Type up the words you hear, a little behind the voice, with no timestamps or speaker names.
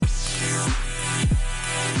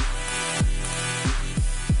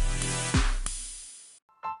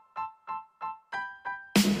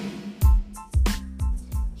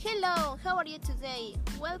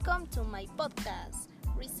Araceli. Welcome to my podcast,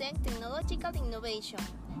 Recent Technological Innovation.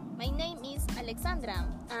 My name is Alexandra,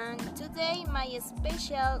 and today my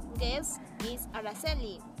special guest is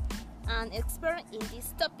Araceli, an expert in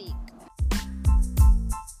this topic.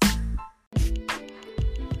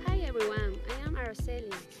 Hi everyone, I am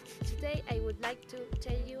Araceli. Today I would like to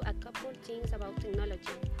tell you a couple things about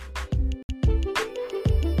technology.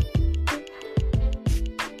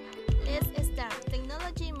 Let's start.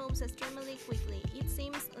 Technology moves extremely quickly. It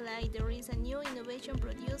seems like there is a new innovation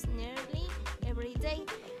produced nearly every day.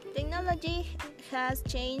 Technology has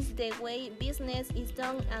changed the way business is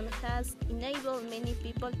done and has enabled many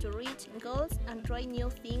people to reach goals and try new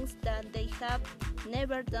things that they have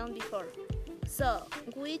never done before. So,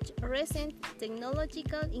 which recent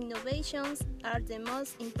technological innovations are the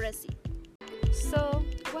most impressive? So,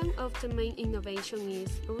 one of the main innovations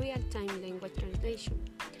is real-time language translation.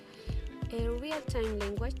 A real-time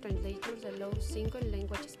language translators allow single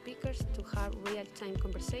language speakers to have real-time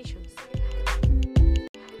conversations.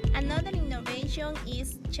 Another innovation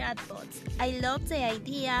is chatbots. I love the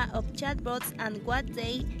idea of chatbots and what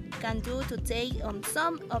they can do to take on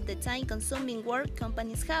some of the time-consuming work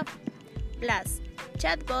companies have. Plus,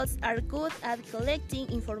 chatbots are good at collecting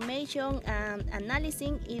information and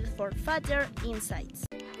analyzing it for further insights.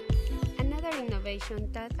 Another innovation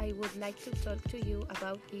that I would like to talk to you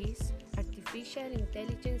about is artificial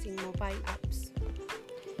intelligence in mobile apps.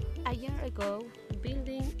 A year ago,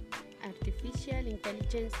 building artificial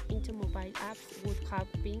intelligence into mobile apps would have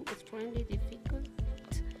been extremely difficult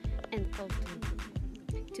and costly.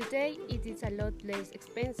 Today, it is a lot less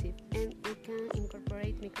expensive, and we can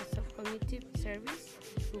incorporate Microsoft Cognitive Service,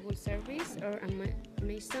 Google Service, or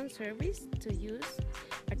Amazon Service to use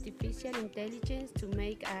artificial intelligence to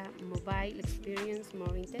make a mobile experience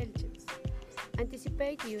more intelligent,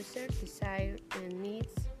 anticipate user desires and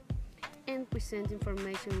needs, and present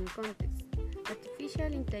information in context.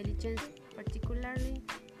 Artificial intelligence, particularly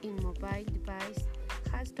in mobile devices,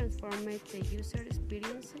 has transformed the user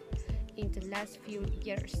experience in the last few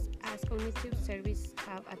years as cognitive services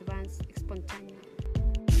have advanced exponentially.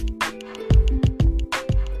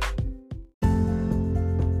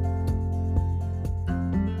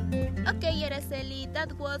 Okay, Araceli,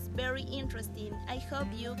 that was very interesting. I hope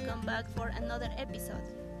you come back for another episode.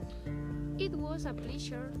 It was a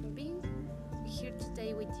pleasure being here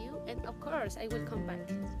today with you, and of course I will come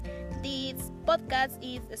back. This podcast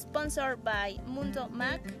is sponsored by Mundo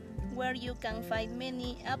Mac, where you can find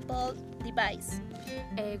many Apple devices.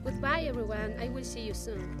 Goodbye everyone, I will see you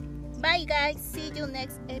soon. Bye guys, see you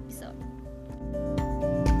next episode.